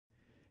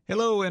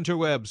Hello,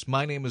 interwebs.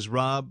 My name is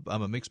Rob.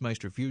 I'm a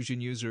Mixmeister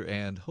Fusion user,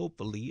 and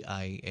hopefully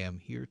I am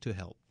here to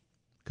help.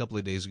 A couple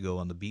of days ago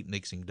on the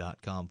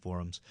beatmixing.com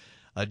forums,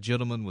 a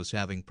gentleman was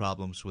having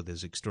problems with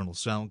his external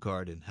sound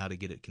card and how to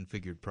get it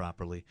configured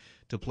properly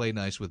to play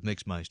nice with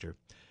Mixmeister.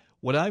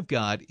 What I've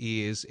got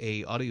is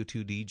a Audio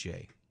 2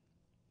 DJ.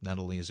 Not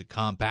only is it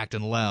compact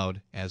and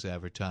loud, as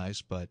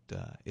advertised, but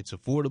it's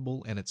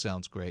affordable and it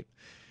sounds great.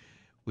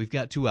 We've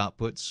got two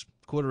outputs,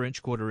 quarter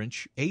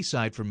inch. A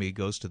side for me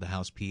goes to the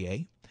house PA,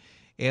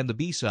 and the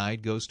B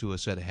side goes to a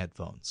set of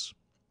headphones.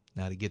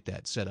 Now, to get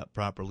that set up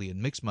properly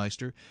in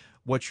Mixmeister,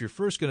 what you're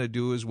first going to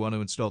do is want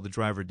to install the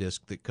driver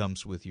disk that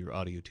comes with your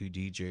Audio 2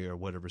 DJ or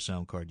whatever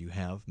sound card you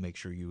have. Make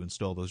sure you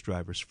install those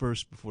drivers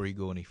first before you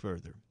go any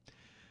further.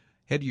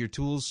 Head to your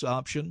Tools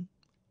option,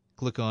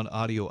 click on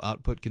Audio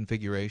Output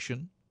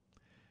Configuration,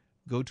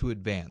 go to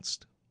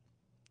Advanced.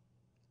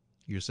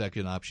 Your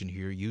second option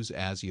here, use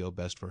ASIO,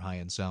 best for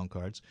high-end sound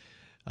cards.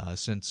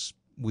 Since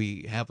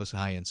we have a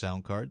high-end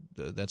sound card,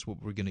 that's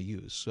what we're going to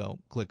use. So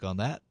click on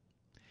that.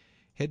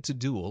 Head to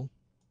Dual.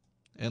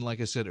 And like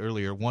I said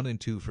earlier, 1 and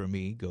 2 for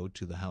me go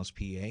to the house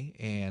PA,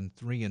 and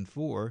 3 and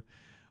 4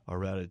 are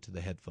routed to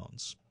the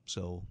headphones.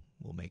 So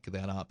we'll make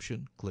that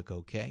option. Click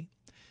OK.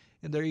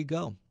 And there you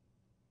go.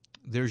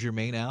 There's your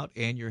main out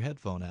and your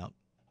headphone out.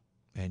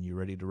 And you're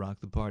ready to rock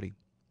the party.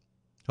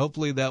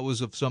 Hopefully that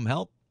was of some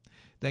help.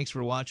 Thanks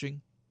for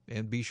watching,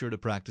 and be sure to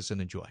practice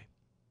and enjoy.